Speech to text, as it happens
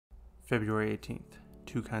February 18th.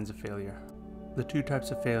 Two kinds of failure. The two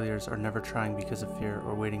types of failures are never trying because of fear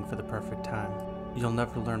or waiting for the perfect time. You'll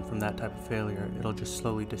never learn from that type of failure, it'll just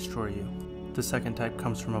slowly destroy you. The second type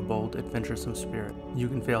comes from a bold, adventuresome spirit. You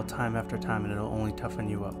can fail time after time and it'll only toughen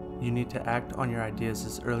you up. You need to act on your ideas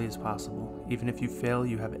as early as possible. Even if you fail,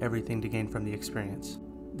 you have everything to gain from the experience.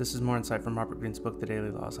 This is more insight from Robert Greene's book, The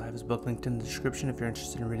Daily Laws. I have his book linked in the description if you're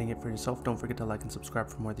interested in reading it for yourself. Don't forget to like and subscribe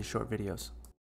for more of these short videos.